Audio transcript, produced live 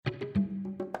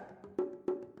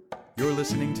You're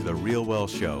listening to The Real Well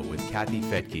Show with Kathy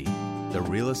Fettke, the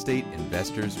real estate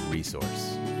investor's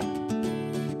resource.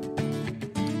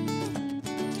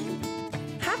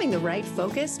 Having the right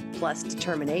focus plus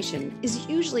determination is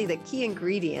usually the key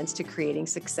ingredients to creating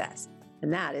success.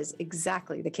 And that is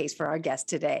exactly the case for our guest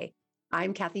today.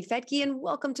 I'm Kathy Fettke, and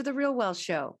welcome to The Real Well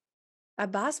Show.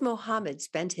 Abbas Mohammed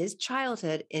spent his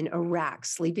childhood in Iraq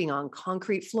sleeping on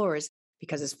concrete floors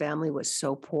because his family was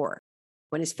so poor.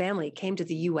 When his family came to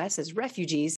the U.S. as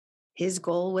refugees, his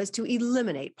goal was to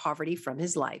eliminate poverty from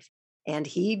his life. And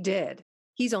he did.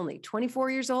 He's only 24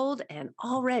 years old and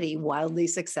already wildly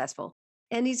successful.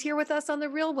 And he's here with us on The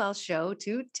Real Well Show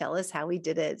to tell us how he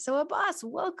did it. So Abbas,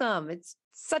 welcome. It's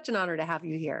such an honor to have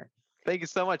you here. Thank you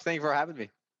so much. Thank you for having me.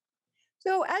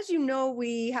 So as you know,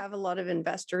 we have a lot of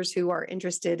investors who are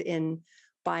interested in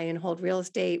buy and hold real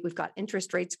estate. We've got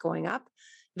interest rates going up.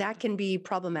 That can be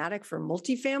problematic for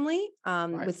multifamily.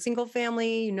 Right. With single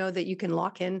family, you know that you can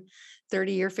lock in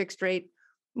 30-year fixed rate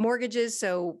mortgages.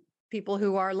 So people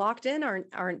who are locked in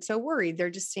aren't so worried. They're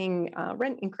just seeing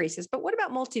rent increases. But what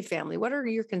about multifamily? What are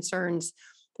your concerns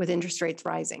with interest rates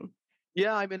rising?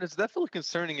 Yeah, I mean, it's definitely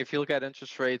concerning if you look at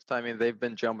interest rates. I mean, they've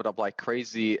been jumping up like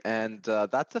crazy, and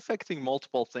that's affecting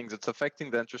multiple things. It's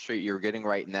affecting the interest rate you're getting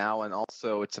right now, and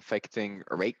also it's affecting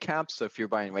rate caps. So if you're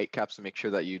buying rate caps, to make sure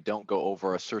that you don't go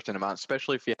over a certain amount,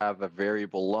 especially if you have a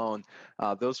variable loan,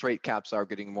 those rate caps are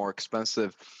getting more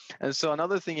expensive. And so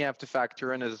another thing you have to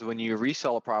factor in is when you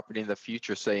resell a property in the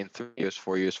future, say in 3 years,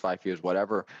 4 years, 5 years,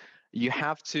 whatever, you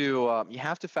have to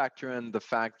factor in the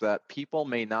fact that people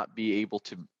may not be able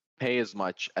to pay as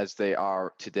much as they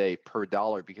are today per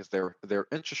dollar because their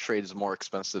interest rate is more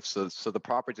expensive. So the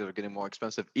properties are getting more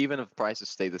expensive, even if prices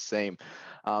stay the same.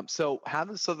 So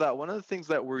having said that, one of the things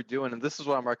that we're doing, and this is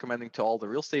what I'm recommending to all the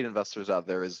real estate investors out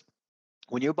there, is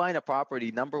when you're buying a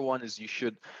property, number one is you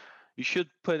should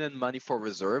put in money for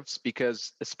reserves,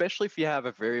 because especially if you have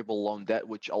a variable loan debt,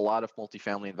 which a lot of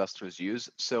multifamily investors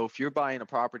use. So if you're buying a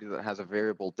property that has a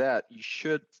variable debt, you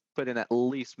should put in at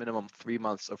least minimum 3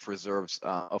 months of reserves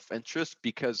of interest,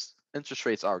 because interest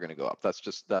rates are going to go up. That's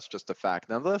just a fact.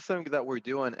 Now, the other thing that we're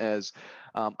doing is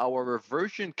our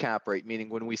reversion cap rate, meaning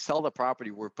when we sell the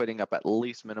property, we're putting up at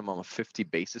least minimum of 50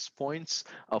 basis points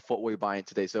of what we're buying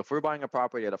today. So if we're buying a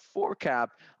property at a 4 cap,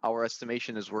 our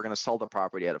estimation is we're going to sell the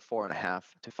property at a 4.5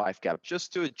 to 5 cap,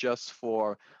 just to adjust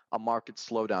for a market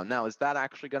slowdown. Now, is that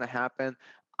actually going to happen?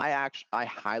 I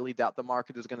highly doubt the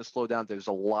market is going to slow down. There's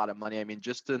a lot of money. I mean,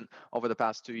 just over the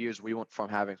past 2 years, we went from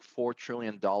having $4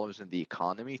 trillion in the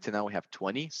economy to now we have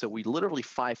 20. So we literally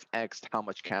 5x'd how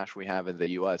much cash we have in the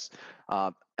U.S.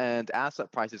 And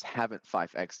asset prices haven't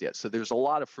 5x'd yet. So there's a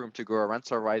lot of room to grow.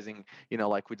 Rents are rising,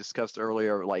 like we discussed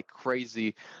earlier, like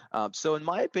crazy. So in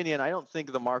my opinion, I don't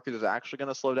think the market is actually going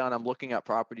to slow down. I'm looking at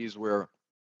properties where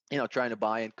trying to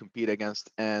buy and compete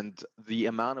against, and the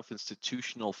amount of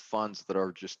institutional funds that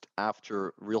are just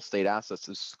after real estate assets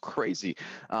is crazy.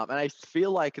 And I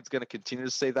feel like it's going to continue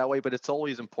to stay that way, but it's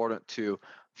always important to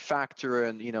factor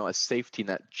in, a safety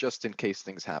net just in case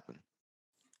things happen.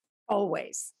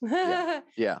 Always.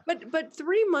 Yeah. But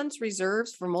 3 months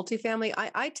reserves for multifamily,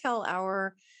 I tell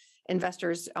our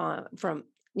investors from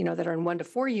that are in 1 to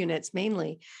 4 units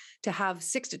mainly, to have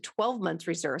 6 to 12 months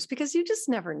reserves, because you just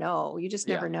never know. You just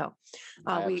never know.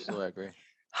 I absolutely agree.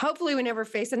 Hopefully we never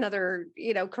face another,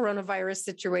 coronavirus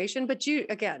situation, but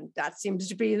that seems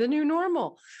to be the new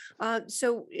normal.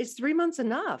 So is 3 months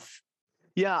enough?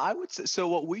 Yeah, I would say so.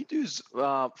 What we do is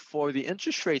for the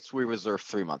interest rates, we reserve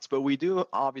 3 months, but we do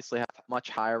obviously have much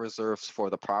higher reserves for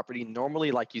the property.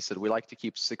 Normally, like you said, we like to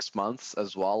keep 6 months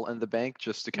as well in the bank,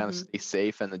 just to kind of stay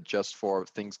safe and adjust for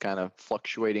things kind of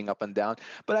fluctuating up and down.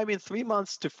 But I mean, 3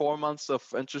 months to 4 months of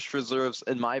interest reserves,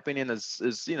 in my opinion, is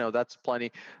that's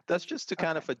plenty. That's just to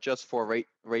kind of adjust for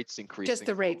rates increasing. Just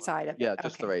the rate side of it. Yeah,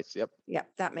 just the rates. Yep. Yeah,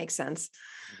 that makes sense.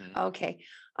 Okay.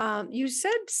 You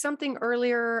said something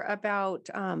earlier about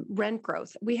rent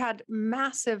growth. We had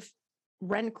massive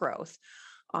rent growth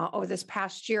over this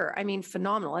past year. I mean,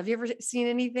 phenomenal. Have you ever seen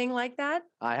anything like that?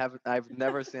 I've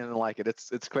never seen anything like it.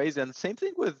 It's crazy. And same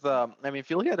thing with, if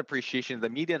you look at appreciation, the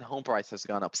median home price has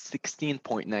gone up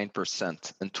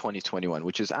 16.9% in 2021,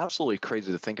 which is absolutely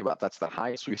crazy to think about. That's the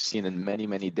highest we've seen in many,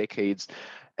 many decades.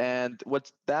 And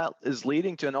what that is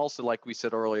leading to, and also like we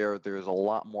said earlier, there's a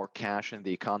lot more cash in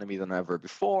the economy than ever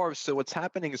before. So what's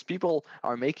happening is people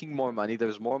are making more money.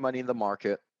 There's more money in the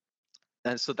market.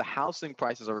 And so the housing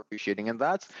prices are appreciating, and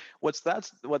what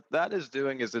that is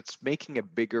doing is it's making a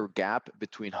bigger gap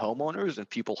between homeowners and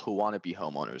people who want to be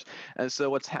homeowners. And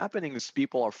so what's happening is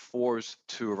people are forced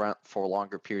to rent for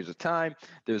longer periods of time.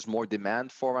 There's more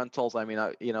demand for rentals. I mean,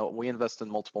 we invest in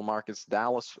multiple markets.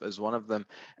 Dallas is one of them,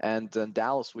 and in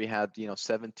Dallas we had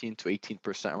 17 to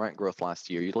 18% rent growth last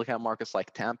year. You look at markets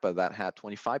like Tampa that had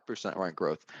 25% rent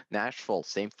growth. Nashville,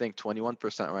 same thing,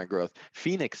 21% rent growth.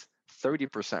 Phoenix,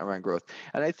 30% rent growth.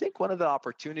 And I think one of the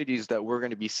opportunities that we're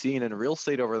going to be seeing in real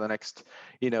estate over the next,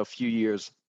 few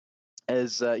years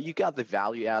is you got the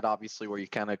value add, obviously, where you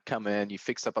kind of come in, you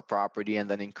fix up a property and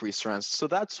then increase rents. So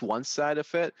that's one side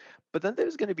of it. But then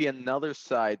there's going to be another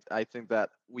side, I think, that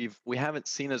we haven't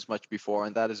seen as much before,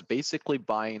 and that is basically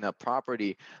buying a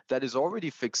property that is already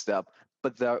fixed up,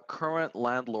 but the current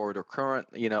landlord or current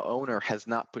owner has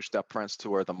not pushed up rents to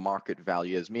where the market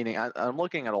value is. Meaning, I'm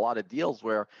looking at a lot of deals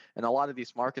where in a lot of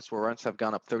these markets where rents have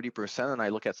gone up 30%, and I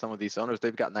look at some of these owners,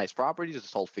 they've got nice properties,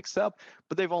 it's all fixed up,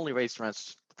 but they've only raised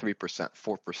rents 3%,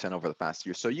 4% over the past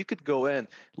year. So you could go in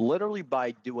literally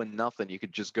by doing nothing. You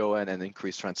could just go in and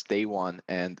increase rents day one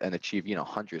and achieve, $100,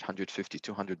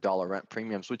 $150, $200 rent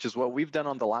premiums, which is what we've done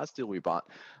on the last deal we bought.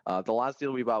 The last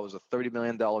deal we bought was a $30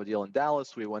 million deal in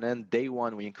Dallas. We went in day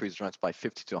one, we increased rents by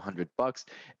 50 to $100,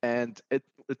 and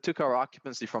it took our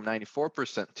occupancy from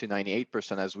 94% to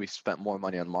 98% as we spent more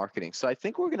money on marketing. So I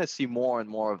think we're going to see more and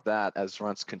more of that as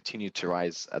rents continue to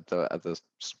rise at the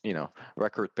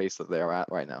record pace that they're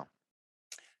at right now.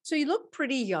 So you look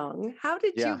pretty young. How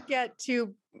did you get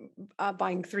to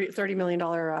buying $30 million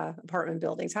apartment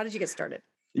buildings? How did you get started?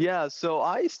 Yeah, so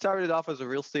I started off as a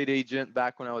real estate agent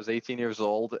back when I was 18 years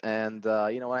old. And,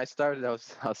 when I started, I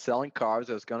was selling cars.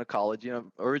 I was going to college.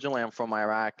 Originally I'm from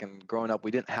Iraq, and growing up,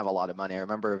 we didn't have a lot of money. I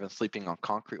remember even sleeping on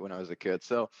concrete when I was a kid.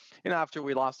 So, after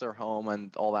we lost our home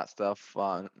and all that stuff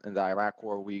in the Iraq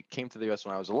war, we came to the U.S.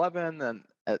 when I was 11. And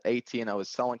at 18, I was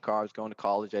selling cars, going to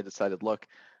college. I decided, look,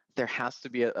 there has to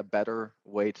be a better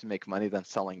way to make money than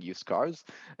selling used cars.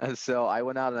 And so I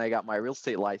went out and I got my real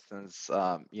estate license,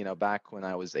 back when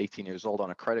I was 18 years old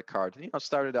on a credit card.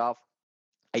 Started off,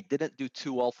 I didn't do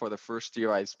too well for the first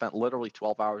year. I spent literally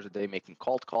 12 hours a day making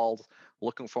cold calls,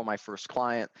 looking for my first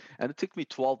client. And it took me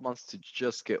 12 months to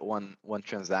just get one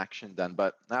transaction done.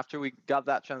 But after we got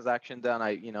that transaction done,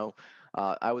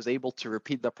 I was able to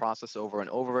repeat the process over and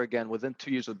over again. Within 2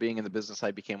 years of being in the business,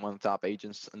 I became one of the top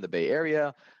agents in the Bay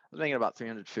Area. I was making about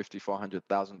 $350,000,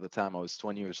 $400,000 at the time. I was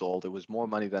 20 years old. It was more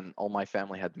money than all my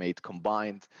family had made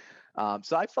combined.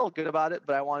 So I felt good about it,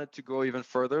 but I wanted to go even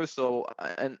further.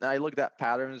 And I looked at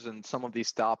patterns and some of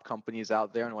these top companies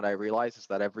out there. And what I realized is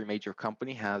that every major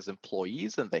company has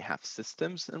employees and they have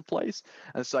systems in place.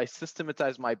 And so I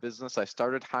systematized my business. I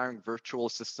started hiring virtual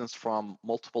assistants from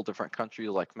multiple different countries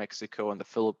like Mexico and the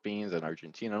Philippines and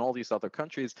Argentina and all these other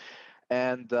countries.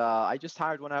 And I just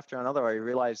hired one after another. I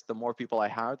realized the more people I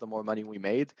hired, the more money we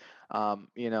made.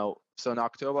 So in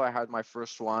October, I hired my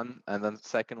first one, and then the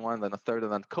second one, then the third,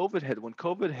 and then COVID hit. When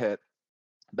COVID hit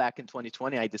back in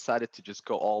 2020, I decided to just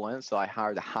go all in. So I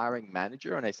hired a hiring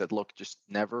manager, and I said, look, just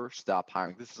never stop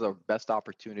hiring. This is our best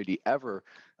opportunity ever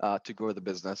to grow the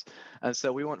business. And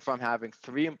so we went from having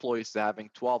 3 employees to having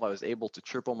 12. I was able to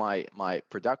triple my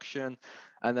production.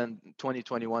 And then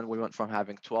 2021, we went from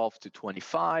having 12 to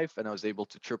 25, and I was able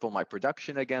to triple my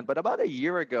production again. But about a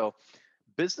year ago,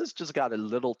 business just got a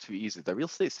little too easy. The real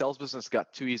estate sales business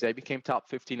got too easy. I became top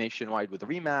 50 nationwide with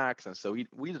Remax, and so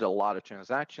we did a lot of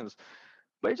transactions.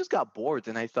 But I just got bored,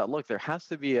 and I thought, look, there has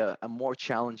to be a more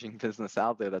challenging business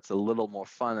out there that's a little more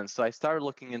fun. And so I started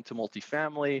looking into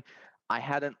multifamily. I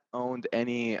hadn't owned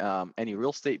any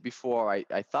real estate before.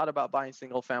 I thought about buying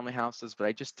single family houses, but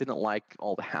I just didn't like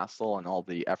all the hassle and all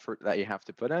the effort that you have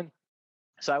to put in.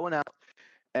 So I went out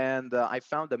and I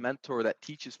found a mentor that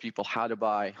teaches people how to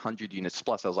buy 100 units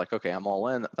plus. I was like, okay, I'm all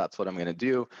in. That's what I'm going to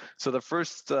do. So the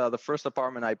first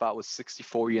apartment I bought was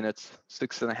 64 units,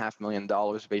 $6.5 million.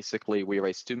 Basically, we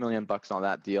raised $2 million on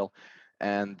that deal.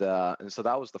 And so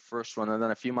that was the first one. And then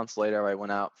a few months later, I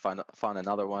went out, found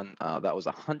another one that was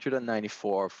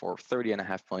 194 for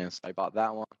 $30.5 million. So I bought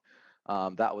that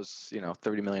one. That was,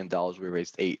 $30 million. We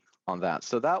raised 8 on that.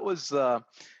 So that was,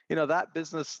 that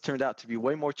business turned out to be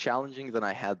way more challenging than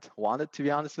I had wanted, to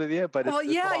be honest with you. But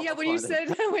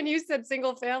when you said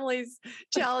single families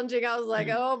challenging, I was like,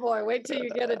 oh boy, wait till you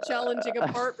get a challenging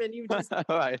apartment. You just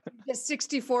right. Just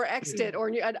 64 exit or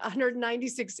you had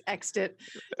 196 exit.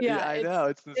 Yeah, I know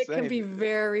it's insane. It can be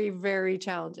very, very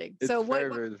challenging. So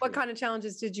what kind of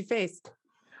challenges did you face?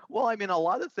 Well, I mean, a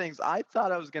lot of things. I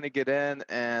thought I was going to get in,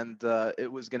 and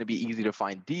it was going to be easy to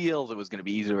find deals. It was going to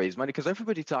be easy to raise money because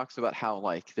everybody talks about how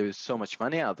like there's so much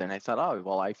money out there. And I thought, oh,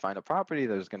 well, I find a property,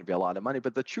 there's going to be a lot of money.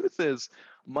 But the truth is,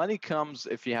 money comes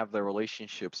if you have the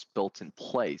relationships built in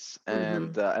place.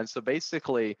 Hmm. And so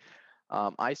basically,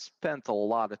 I spent a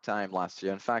lot of time last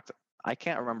year. In fact, I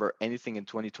can't remember anything in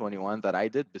 2021 that I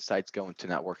did besides going to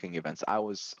networking events. I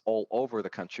was all over the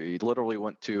country. Literally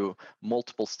went to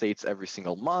multiple states every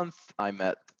single month. I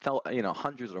met,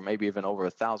 hundreds or maybe even over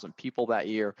 1,000 people that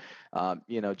year.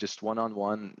 Just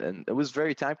one-on-one, and it was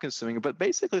very time-consuming. But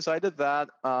basically, so I did that.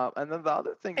 And then the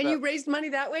other thing And that, you raised money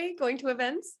that way, going to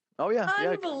events? oh yeah,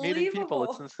 yeah, meeting people,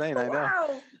 it's Unbelievable. insane. I know.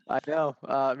 Wow. I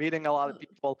know, meeting a lot of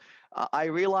people. I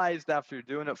realized after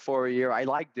doing it for a year, I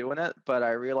like doing it, but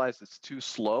I realized it's too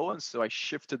slow. And so I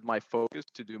shifted my focus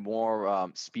to do more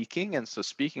speaking. And so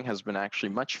speaking has been actually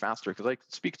much faster because I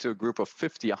could speak to a group of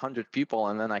 50, 100 people,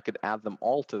 and then I could add them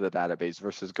all to the database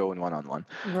versus going one-on-one.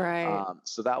 Right.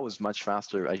 So that was much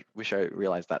faster. I wish I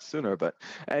realized that sooner. But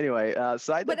anyway,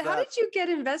 so I But did how that. did you get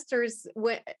investors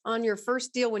on your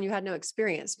first deal when you had no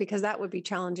experience? Because that would be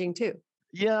challenging too.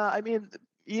 Yeah, I mean,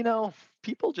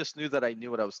 people just knew that I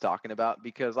knew what I was talking about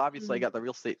because obviously I Mhm. got the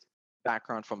real estate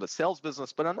background from the sales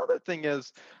business. But another thing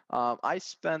is, I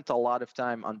spent a lot of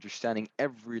time understanding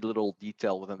every little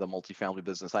detail within the multifamily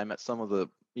business. I met some of the,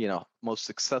 most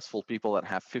successful people that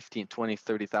have 15, 20,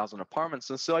 30,000 apartments.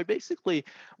 And so I basically,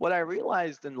 what I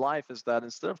realized in life is that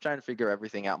instead of trying to figure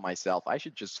everything out myself, I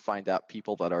should just find out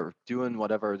people that are doing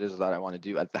whatever it is that I want to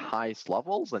do at the highest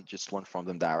levels and just learn from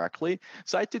them directly.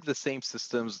 So I took the same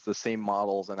systems, the same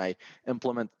models, and I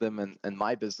implement them in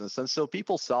my business. And so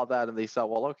people saw that and they saw,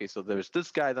 well, okay, so there's this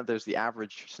guy, then there's the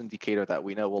average syndicator that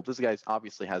we know. Well, this guy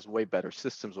obviously has way better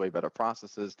systems, way better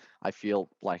processes. I feel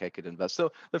like I could invest.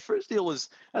 So the first deal was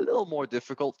a little more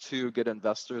difficult to get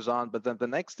investors on, but then the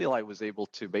next deal I was able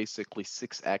to basically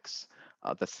 6x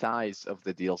the size of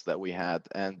the deals that we had.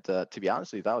 And to be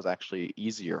honest with you, that was actually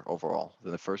easier overall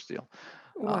than the first deal.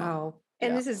 Wow.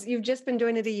 And Yeah, you've just been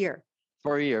doing it a year.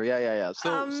 for a year. Yeah.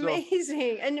 So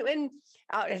Amazing. And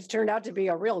it's turned out to be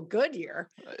a real good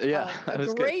year, yeah, a it was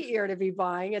good. great year to be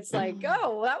buying. It's like,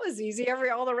 oh, well, that was easy.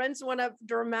 All the rents went up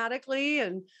dramatically.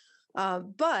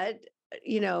 But,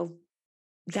 you know,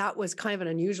 that was kind of an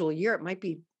unusual year. It might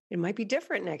be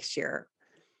different next year.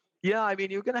 Yeah, I mean,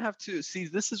 you're going to have to see.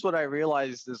 This is what I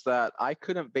realized is that I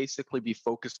couldn't basically be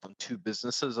focused on two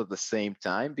businesses at the same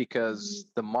time because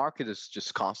the market is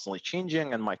just constantly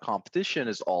changing and my competition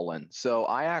is all in. So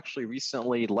I actually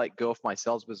recently let go of my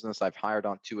sales business. I've hired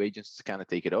on two agents to kind of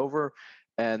take it over.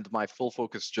 And my full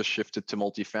focus just shifted to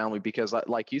multifamily because,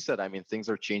 like you said, I mean, things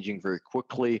are changing very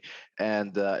quickly,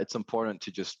 and it's important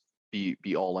to just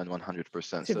be all in 100%. To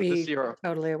So this be year,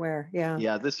 totally aware. Yeah.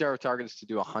 yeah, this year our target is to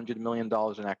do $100 million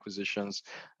in acquisitions,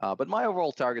 but my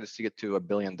overall target is to get to $1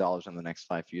 billion in the next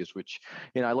 5 years. Which,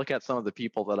 I look at some of the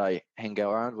people that I hang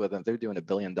around with, and they're doing $1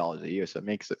 billion a year, so it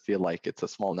makes it feel like it's a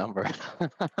small number.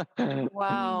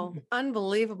 Wow.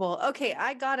 Unbelievable. Okay,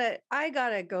 I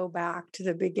gotta go back to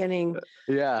the beginning.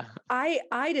 Yeah,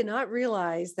 I did not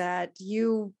realize that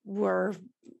you were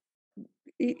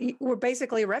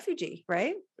basically a refugee,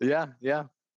 right? yeah.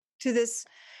 To this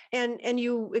and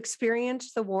you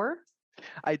experienced the war?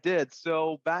 I did.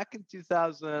 So back in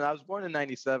 2000, I was born in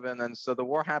 97. And so the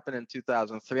war happened in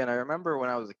 2003. And I remember when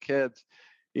I was a kid,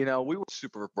 we were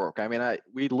super broke. I mean,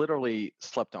 we literally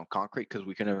slept on concrete because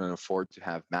we couldn't even afford to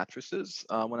have mattresses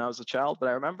when I was a child. But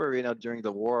I remember, during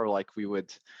the war, like we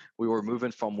were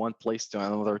moving from one place to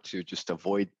another to just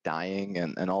avoid dying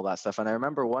and all that stuff. And I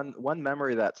remember one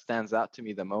memory that stands out to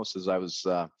me the most is I was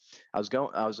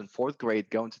in fourth grade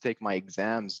going to take my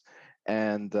exams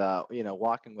and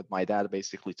walking with my dad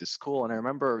basically to school. And I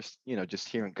remember just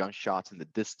hearing gunshots in the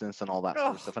distance and all that sort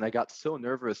of Oh, stuff, and I got so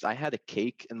nervous. I had a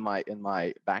cake in my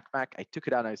backpack. I took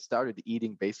it out and I started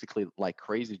eating basically like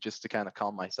crazy just to kind of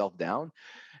calm myself down.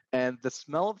 And the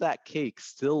smell of that cake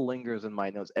still lingers in my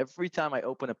nose. Every time I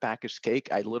open a packaged cake,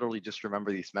 I literally just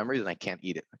remember these memories and I can't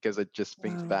eat it because it just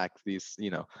brings wow. back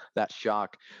that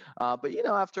shock. But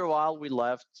after a while, we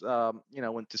left,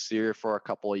 went to Syria for a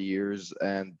couple of years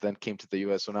and then came to the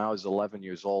US when I was 11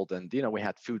 years old. And, we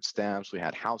had food stamps, we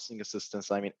had housing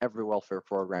assistance. I mean, every welfare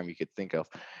program you could think of.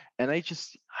 And I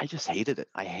just hated it.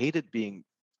 I hated being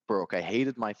broke. I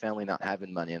hated my family not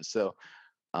having money. And so,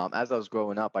 as I was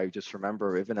growing up, I just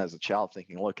remember, even as a child,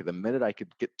 thinking, look, the minute I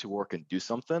could get to work and do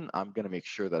something, I'm going to make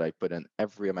sure that I put in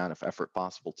every amount of effort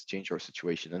possible to change our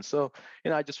situation. And so,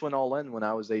 I just went all in when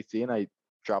I was 18. I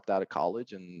dropped out of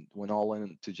college and went all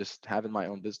in to just having my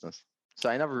own business. So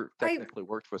I never I technically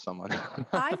worked for someone.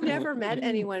 I've never met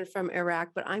anyone from Iraq,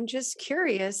 but I'm just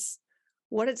curious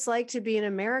what it's like to be in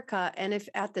America and if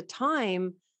at the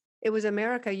time it was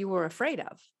America you were afraid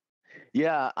of.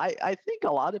 Yeah, I think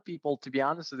a lot of people, to be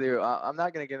honest with you, I'm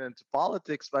not going to get into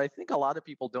politics, but I think a lot of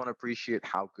people don't appreciate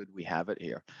how good we have it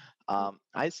here.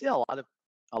 I see a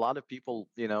lot of people,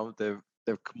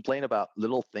 they complain about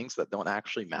little things that don't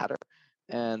actually matter.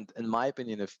 And in my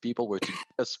opinion, if people were to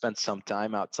just spend some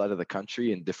time outside of the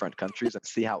country in different countries and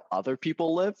see how other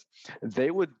people live,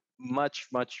 they would much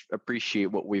appreciate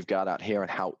what we've got out here and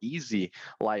how easy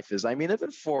life is. I mean,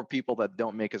 even for people that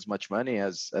don't make as much money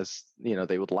as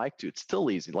they would like to, it's still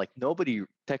easy. Like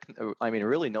I mean,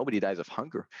 really nobody dies of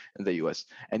hunger in the US,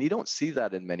 and you don't see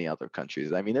that in many other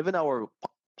countries. I mean, even our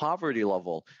poverty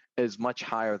level is much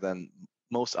higher than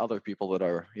most other people that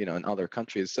are in other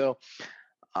countries. So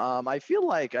I feel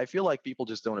like people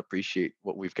just don't appreciate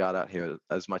what we've got out here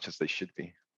as much as they should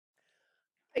be.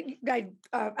 I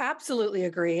absolutely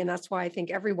agree. And that's why I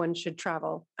think everyone should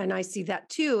travel. And I see that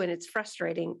too. And it's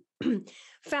frustrating,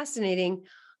 fascinating.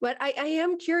 But I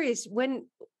am curious when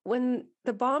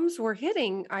the bombs were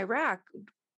hitting Iraq,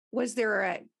 was there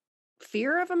a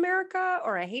fear of America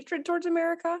or a hatred towards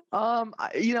America?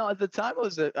 At the time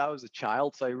I was a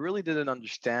child, so I really didn't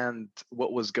understand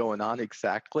what was going on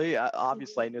exactly.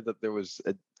 Obviously, I knew that there was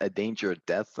a danger of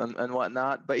death and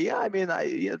whatnot. But yeah, I mean,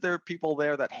 there are people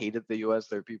there that hated the U.S.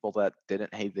 There are people that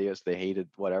didn't hate the U.S. They hated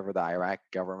whatever the Iraq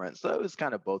government. So it was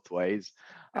kind of both ways.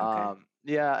 Okay.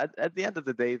 Yeah, at the end of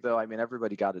the day, though, I mean,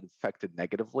 everybody got affected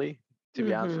negatively. To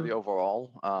be honest with Hmm. you,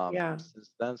 overall, Yeah. since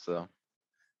then. So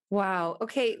Wow.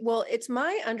 Okay. Well, it's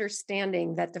my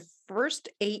understanding that the first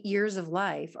 8 years of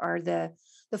life are the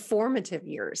formative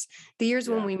years, the years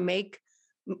when yeah, we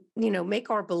make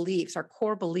our beliefs, our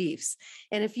core beliefs.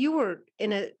 And if you were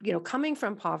in coming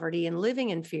from poverty and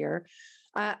living in fear,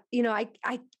 I'm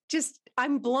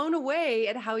blown away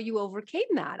at how you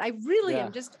overcame that. I really yeah.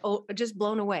 am just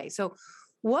blown away. So,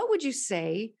 what would you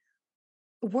say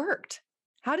worked?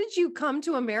 How did you come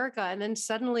to America and then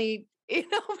suddenly, be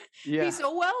Yeah.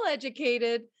 so well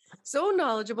educated, so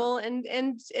knowledgeable,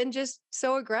 and just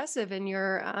so aggressive in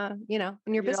your You know,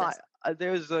 business?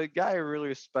 there's a guy I really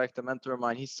respect, a mentor of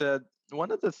mine. He said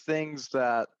one of the things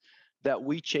that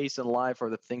we chase in life are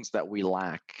the things that we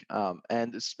lack,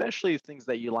 and especially things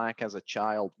that you lack as a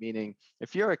child. Meaning,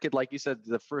 if you're a kid, like you said,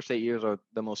 the first 8 years are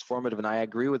the most formative, and I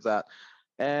agree with that.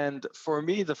 And for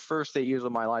me, the first 8 years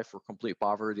of my life were complete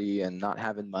poverty and not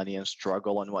having money and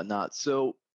struggle and whatnot.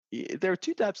 So there are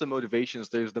two types of motivations.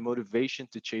 There's the motivation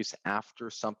to chase after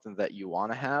something that you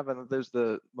want to have, and then there's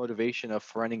the motivation of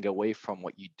running away from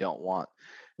what you don't want.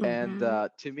 And Hmm.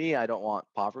 to me, I don't want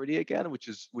poverty again, which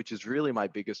is really my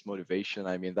biggest motivation.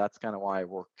 I mean, that's kind of why I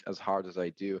work as hard as I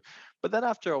do. But then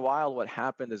after a while, what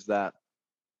happened is that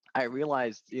I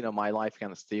realized, my life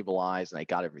kind of stabilized and I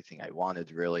got everything I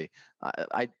wanted really.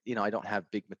 I don't have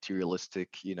big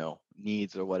materialistic,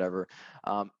 needs or whatever.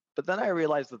 But then I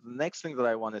realized that the next thing that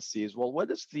I want to see is, well, what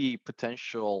is the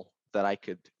potential that I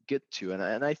could get to?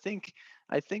 And I think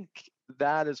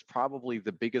that is probably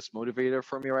the biggest motivator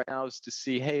for me right now is to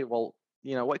see, hey, well,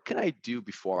 what can I do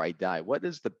before I die? What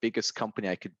is the biggest company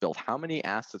I could build? How many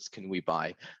assets can we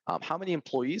buy? How many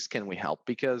employees can we help?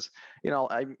 Because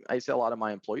I see a lot of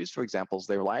my employees, for example,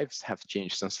 their lives have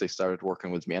changed since they started working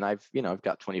with me. And I've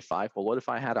got 25. Well, what if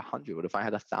I had 100? What if I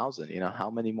had 1,000? How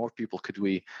many more people could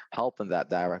we help in that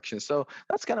direction? So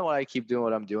that's kind of why I keep doing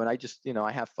what I'm doing. I just,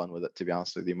 I have fun with it, to be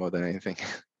honest with you, more than anything.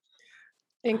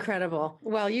 Incredible.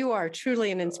 Well, you are truly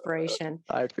an inspiration.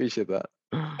 I appreciate that.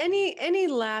 Any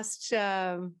last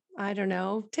I don't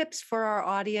know tips for our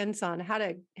audience on how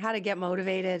to get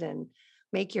motivated and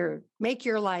make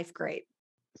your life great?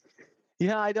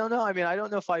 Yeah, I don't know. I mean, I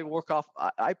don't know if I work off.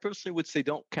 I personally would say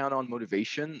don't count on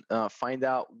motivation. Find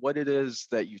out what it is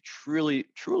that you truly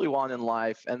want in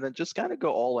life, and then just kind of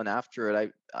go all in after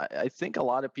it. I think a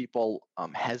lot of people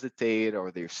hesitate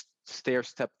or they stair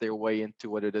step their way into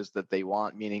what it is that they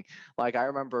want. Meaning, like I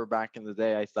remember back in the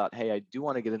day, I thought, hey, I do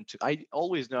want to get into. I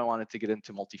always knew I wanted to get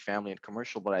into multifamily and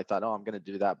commercial, but I thought, oh, I'm going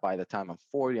to do that by the time I'm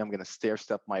 40. I'm going to stair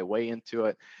step my way into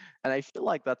it. And I feel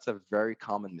like that's a very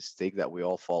common mistake that we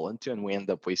all fall into, and we end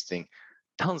up wasting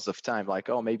tons of time. Like,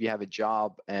 oh, maybe you have a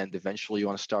job and eventually you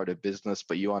want to start a business,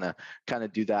 but you want to kind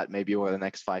of do that maybe over the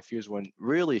next 5 years. When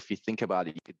really, if you think about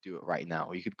it, you could do it right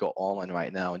now. You could go all in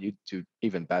right now and you'd do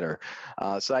even better.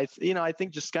 So I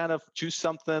think just kind of choose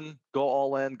something, go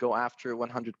all in, go after it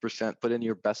 100%, put in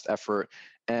your best effort.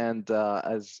 And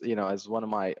as one of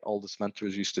my oldest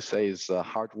mentors used to say, is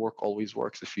hard work always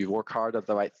works. If you work hard at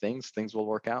the right things will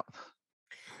work out.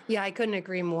 Yeah, I couldn't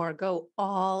agree more. Go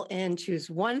all in, choose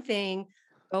one thing,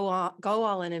 go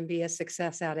all in and be a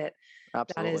success at it. That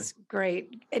Absolutely. is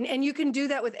great. And you can do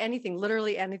that with anything,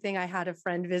 literally anything. I had a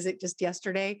friend visit just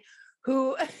yesterday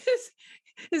who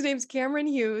his name's Cameron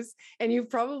Hughes, and you've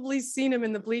probably seen him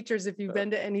in the bleachers if you've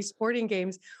been to any sporting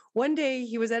games. One day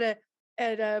he was at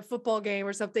a football game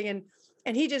or something,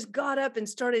 and he just got up and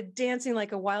started dancing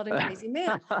like a wild and crazy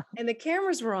man. And the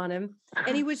cameras were on him,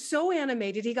 and he was so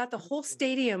animated. He got the whole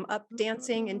stadium up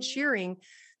dancing and cheering.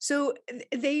 So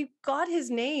they got his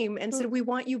name and said, "We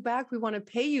want you back. We want to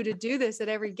pay you to do this at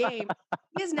every game."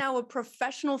 He is now a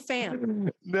professional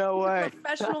fan. No He's way. a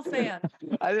professional fan.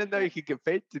 I didn't know you could get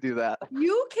paid to do that.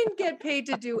 You can get paid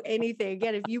to do anything.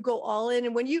 Again, if you go all in,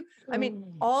 and when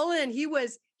all in, he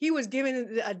was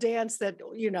giving a dance that,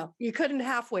 you couldn't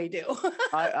halfway do.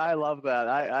 I love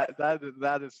that.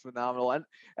 That is phenomenal.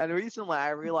 And recently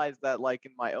I realized that, like,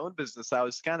 in my own business, I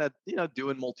was kind of,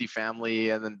 doing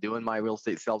multifamily and then doing my real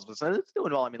estate sales business, and it's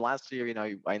doing well. I mean, last year,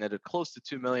 I netted close to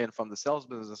 2 million from the sales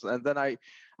business. And then I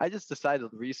just decided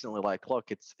recently, like,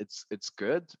 look, it's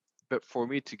good, but for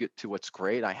me to get to what's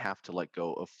great, I have to let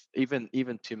go of even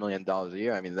 $2 million a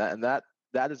year. I mean, that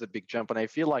is a big jump. And I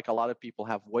feel like a lot of people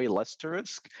have way less to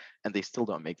risk and they still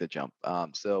don't make the jump.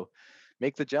 So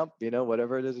make the jump,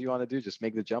 whatever it is you want to do, just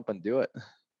make the jump and do it.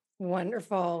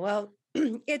 Wonderful. Well,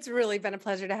 it's really been a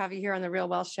pleasure to have you here on the Real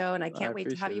Wealth Show. And I can't wait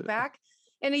to have you back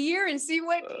in a year and see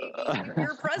what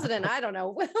you're president. I don't know.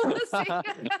 We'll see.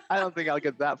 I don't think I'll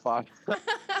get that far.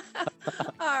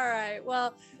 All right.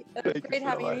 Well, great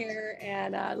having you here,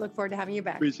 and look forward to having you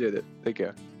back. Appreciate it. Take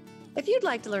care. If you'd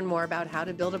like to learn more about how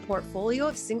to build a portfolio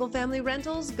of single-family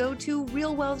rentals, go to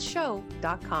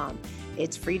realwealthshow.com.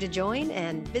 It's free to join,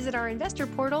 and visit our investor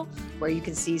portal where you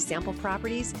can see sample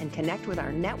properties and connect with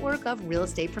our network of real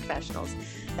estate professionals.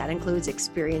 That includes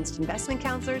experienced investment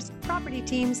counselors, property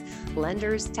teams,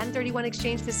 lenders, 1031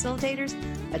 exchange facilitators,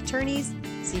 attorneys,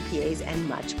 CPAs, and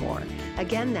much more.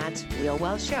 Again, that's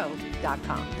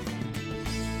realwealthshow.com.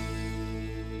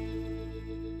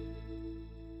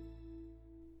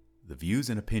 The views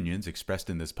and opinions expressed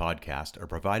in this podcast are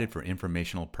provided for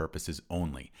informational purposes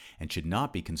only and should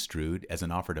not be construed as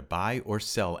an offer to buy or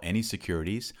sell any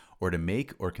securities or to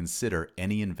make or consider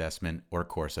any investment or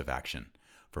course of action.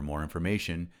 For more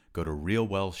information, go to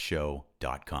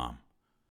realwealthshow.com.